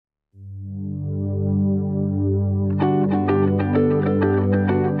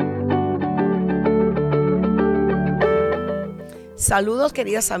Saludos,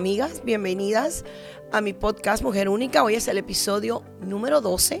 queridas amigas, bienvenidas a mi podcast Mujer Única. Hoy es el episodio número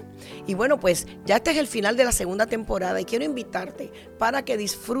 12 y bueno, pues ya este es el final de la segunda temporada y quiero invitarte para que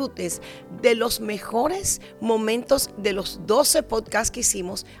disfrutes de los mejores momentos de los 12 podcasts que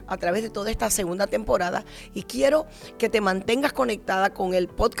hicimos a través de toda esta segunda temporada, y quiero que te mantengas conectada con el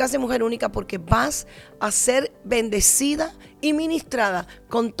podcast de Mujer Única porque vas a ser bendecida y ministrada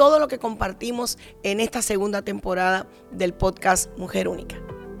con todo lo que compartimos en esta segunda temporada del podcast Mujer Única.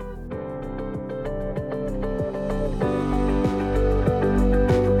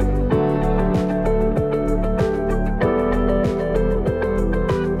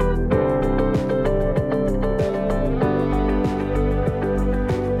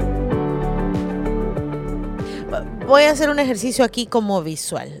 Voy a hacer un ejercicio aquí como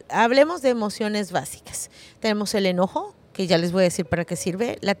visual. Hablemos de emociones básicas. Tenemos el enojo, que ya les voy a decir para qué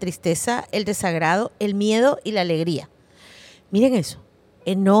sirve, la tristeza, el desagrado, el miedo y la alegría. Miren eso,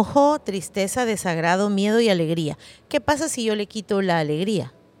 enojo, tristeza, desagrado, miedo y alegría. ¿Qué pasa si yo le quito la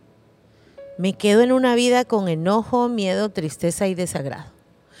alegría? Me quedo en una vida con enojo, miedo, tristeza y desagrado.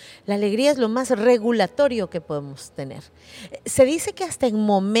 La alegría es lo más regulatorio que podemos tener. Se dice que hasta en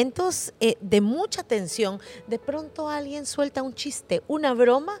momentos de mucha tensión, de pronto alguien suelta un chiste, una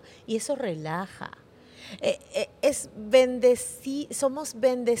broma, y eso relaja. Somos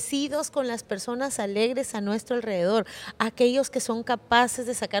bendecidos con las personas alegres a nuestro alrededor, aquellos que son capaces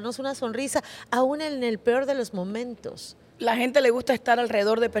de sacarnos una sonrisa, aún en el peor de los momentos. La gente le gusta estar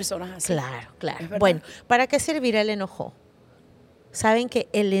alrededor de personas así. Claro. Bueno, ¿para qué servirá el enojo? Saben que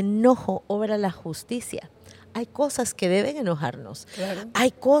el enojo obra la justicia. Hay cosas que deben enojarnos. Claro.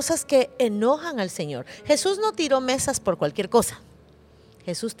 Hay cosas que enojan al Señor. Jesús no tiró mesas por cualquier cosa.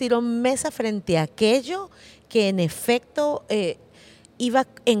 Jesús tiró mesa frente a aquello que en efecto iba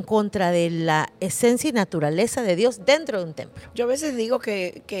en contra de la esencia y naturaleza de Dios dentro de un templo. Yo a veces digo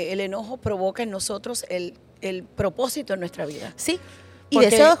que el enojo provoca en nosotros el propósito en nuestra vida. Sí, y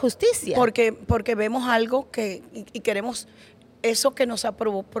deseo de justicia. Porque vemos algo y queremos... Eso que nos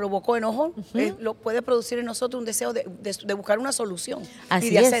provocó enojo, lo puede producir en nosotros un deseo de buscar una solución. Así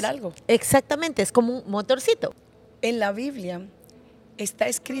y de es. Hacer algo. Exactamente, es como un motorcito. En la Biblia está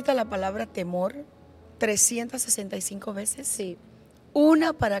escrita la palabra temor 365 veces. Sí.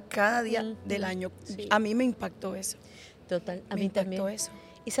 Una para cada día del año. Sí. A mí me impactó eso. Total, a mí también. Eso.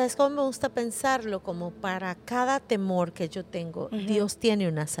 Y ¿sabes cómo me gusta pensarlo? Como para cada temor que yo tengo, Dios tiene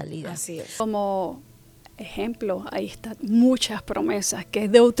una salida. Así es. Como ejemplo, ahí están muchas promesas, que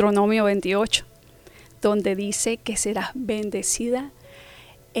es Deuteronomio 28, donde dice que serás bendecida,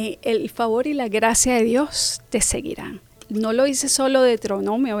 el favor y la gracia de Dios te seguirán. No lo dice solo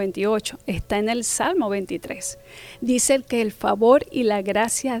Deuteronomio 28, está en el Salmo 23. Dice que el favor y la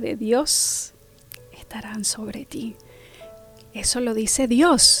gracia de Dios estarán sobre ti. Eso lo dice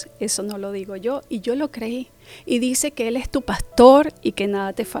Dios, eso no lo digo yo, y yo lo creí. Y dice que Él es tu pastor y que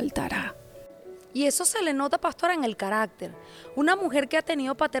nada te faltará. Y eso se le nota, pastora, en el carácter. Una mujer que ha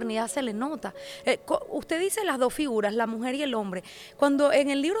tenido paternidad se le nota. Usted dice las dos figuras, la mujer y el hombre. Cuando en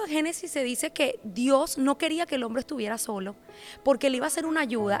el libro de Génesis se dice que Dios no quería que el hombre estuviera solo, porque le iba a hacer una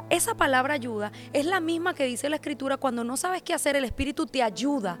ayuda. Esa palabra ayuda es la misma que dice la Escritura: cuando no sabes qué hacer, el Espíritu te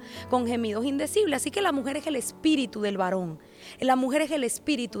ayuda con gemidos indecibles. Así que la mujer es el espíritu del varón. La mujer es el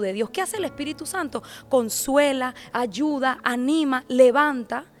espíritu de Dios. ¿Qué hace el Espíritu Santo? Consuela, ayuda, anima,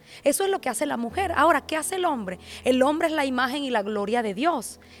 levanta. Eso es lo que hace la mujer. Ahora, ¿qué hace el hombre? El hombre es la imagen y la gloria de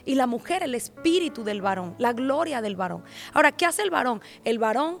Dios, y la mujer el espíritu del varón, la gloria del varón. Ahora, ¿qué hace el varón? El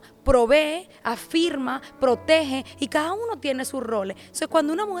varón provee, afirma, protege, y cada uno tiene sus roles. Entonces,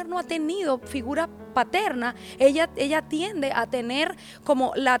 cuando una mujer no ha tenido figura paterna, ella tiende a tener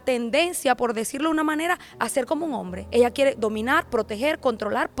como la tendencia, por decirlo de una manera, a ser como un hombre. Ella quiere dominar, proteger,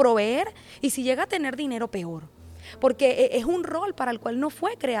 controlar, proveer, y si llega a tener dinero, peor. Porque es un rol para el cual no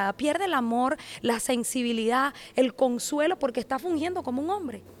fue creada. Pierde el amor, la sensibilidad, el consuelo, porque está fungiendo como un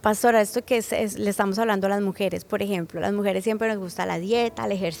hombre. Pastora, esto que le estamos hablando a las mujeres, por ejemplo, las mujeres siempre nos gusta la dieta,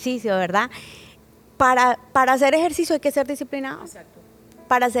 el ejercicio, ¿verdad? Para hacer ejercicio hay que ser disciplinado. Exacto.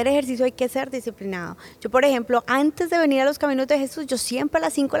 Para hacer ejercicio hay que ser disciplinado. Yo, por ejemplo, antes de venir a los Caminos de Jesús, yo siempre a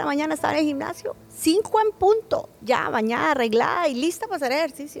las 5 de la mañana estaba en el gimnasio, 5 en punto, ya bañada, arreglada y lista para hacer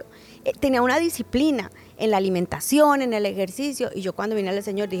ejercicio. Tenía una disciplina en la alimentación, en el ejercicio, y yo cuando vine al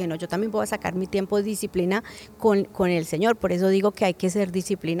Señor dije, no, yo también puedo sacar mi tiempo de disciplina con el Señor. Por eso digo que hay que ser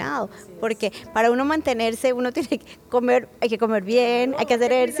disciplinado, porque para uno mantenerse, uno tiene que comer, hay que comer bien, hay que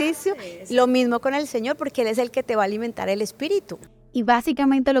hacer ejercicio. Lo mismo con el Señor, porque Él es el que te va a alimentar el espíritu. Y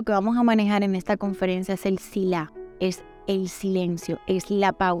básicamente lo que vamos a manejar en esta conferencia es el silá, es el silencio, es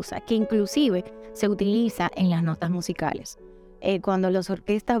la pausa, que inclusive se utiliza en las notas musicales. cuando las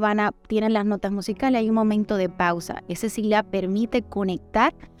orquestas tienen las notas musicales, hay un momento de pausa. Ese silá permite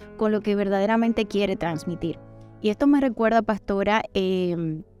conectar con lo que verdaderamente quiere transmitir. Y esto me recuerda, pastora,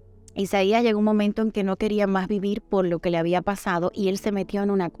 Isaías llegó un momento en que no quería más vivir por lo que le había pasado y él se metió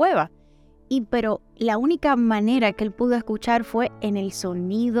en una cueva. Pero la única manera que él pudo escuchar fue en el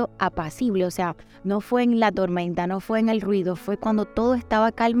sonido apacible, o sea, no fue en la tormenta, no fue en el ruido, fue cuando todo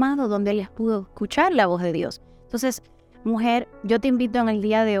estaba calmado donde él pudo escuchar la voz de Dios. Entonces, mujer, yo te invito en el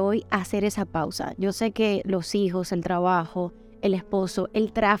día de hoy a hacer esa pausa. Yo sé que los hijos, el trabajo, el esposo,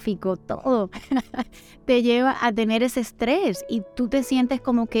 el tráfico, todo te lleva a tener ese estrés y tú te sientes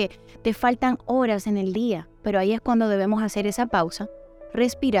como que te faltan horas en el día, pero ahí es cuando debemos hacer esa pausa.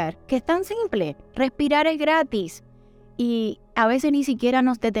 Respirar, que es tan simple. Respirar es gratis y a veces ni siquiera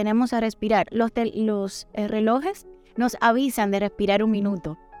nos detenemos a respirar. Los relojes nos avisan de respirar 1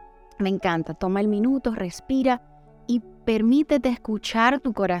 minuto. Me encanta. Toma el minuto, respira y permítete escuchar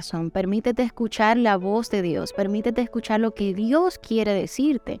tu corazón. Permítete escuchar la voz de Dios. Permítete escuchar lo que Dios quiere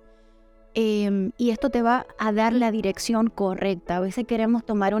decirte. Y esto te va a dar la dirección correcta. A veces queremos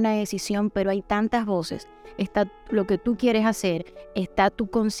tomar una decisión, pero hay tantas voces. Está lo que tú quieres hacer, está tu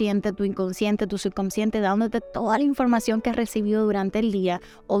consciente, tu inconsciente, tu subconsciente, dándote toda la información que has recibido durante el día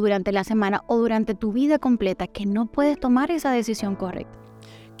o durante la semana o durante tu vida completa, que no puedes tomar esa decisión correcta.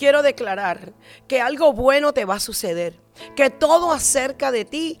 Quiero declarar que algo bueno te va a suceder, que todo acerca de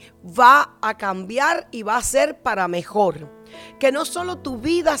ti va a cambiar y va a ser para mejor. Que no solo tu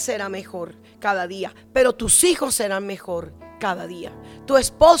vida será mejor cada día, pero tus hijos serán mejor cada día. Tu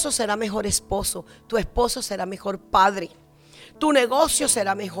esposo será mejor esposo, tu esposo será mejor padre. Tu negocio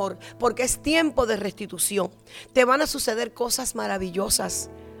será mejor porque es tiempo de restitución. Te van a suceder cosas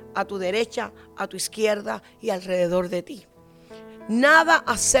maravillosas a tu derecha, a tu izquierda y alrededor de ti. Nada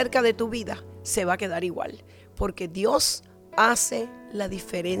acerca de tu vida se va a quedar igual porque Dios hace la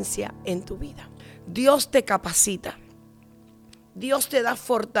diferencia en tu vida. Dios te capacita. Dios te da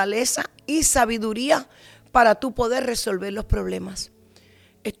fortaleza y sabiduría para tú poder resolver los problemas.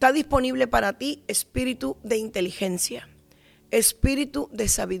 Está disponible para ti espíritu de inteligencia, espíritu de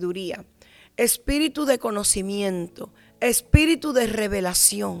sabiduría, espíritu de conocimiento, espíritu de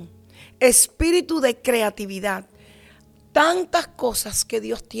revelación, espíritu de creatividad. Tantas cosas que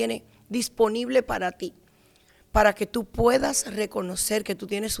Dios tiene disponible para ti, para que tú puedas reconocer que tú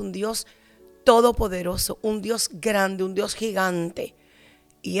tienes un Dios todopoderoso, un Dios grande, un Dios gigante.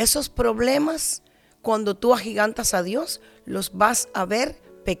 Y esos problemas, cuando tú agigantas a Dios, los vas a ver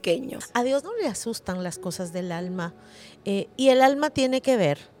pequeños. A Dios no le asustan las cosas del alma. Y el alma tiene que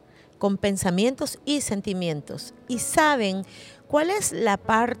ver con pensamientos y sentimientos. Y saben cuál es la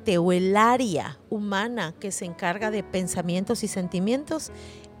parte o el área humana que se encarga de pensamientos y sentimientos,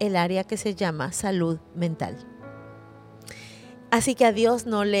 el área que se llama salud mental. Así que a Dios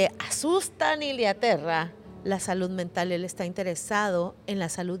no le asusta ni le aterra la salud mental. Él está interesado en la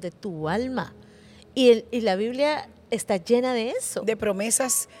salud de tu alma. Y la Biblia está llena de eso. De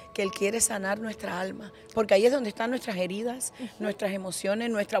promesas que Él quiere sanar nuestra alma. Porque ahí es donde están nuestras heridas, nuestras emociones,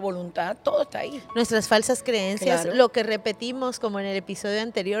 nuestra voluntad. Todo está ahí. Nuestras falsas creencias, Claro. Lo que repetimos como en el episodio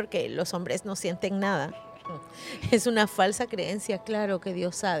anterior, que los hombres no sienten nada. Es una falsa creencia, claro que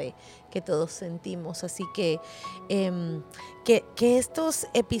Dios sabe que todos sentimos, así que estos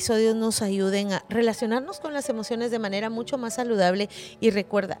episodios nos ayuden a relacionarnos con las emociones de manera mucho más saludable y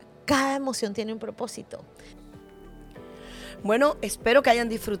recuerda, cada emoción tiene un propósito. Bueno, espero que hayan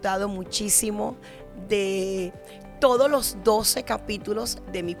disfrutado muchísimo de todos los 12 capítulos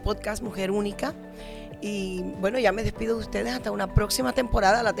de mi podcast Mujer Única. Y bueno, ya me despido de ustedes hasta una próxima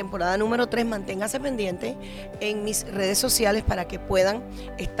temporada, la temporada número 3. Manténgase pendiente en mis redes sociales para que puedan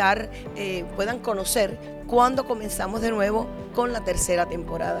conocer cuándo comenzamos de nuevo con la tercera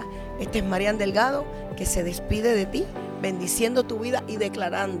temporada. Este es Mariam Delgado, que se despide de ti, bendiciendo tu vida y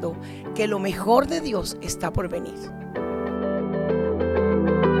declarando que lo mejor de Dios está por venir.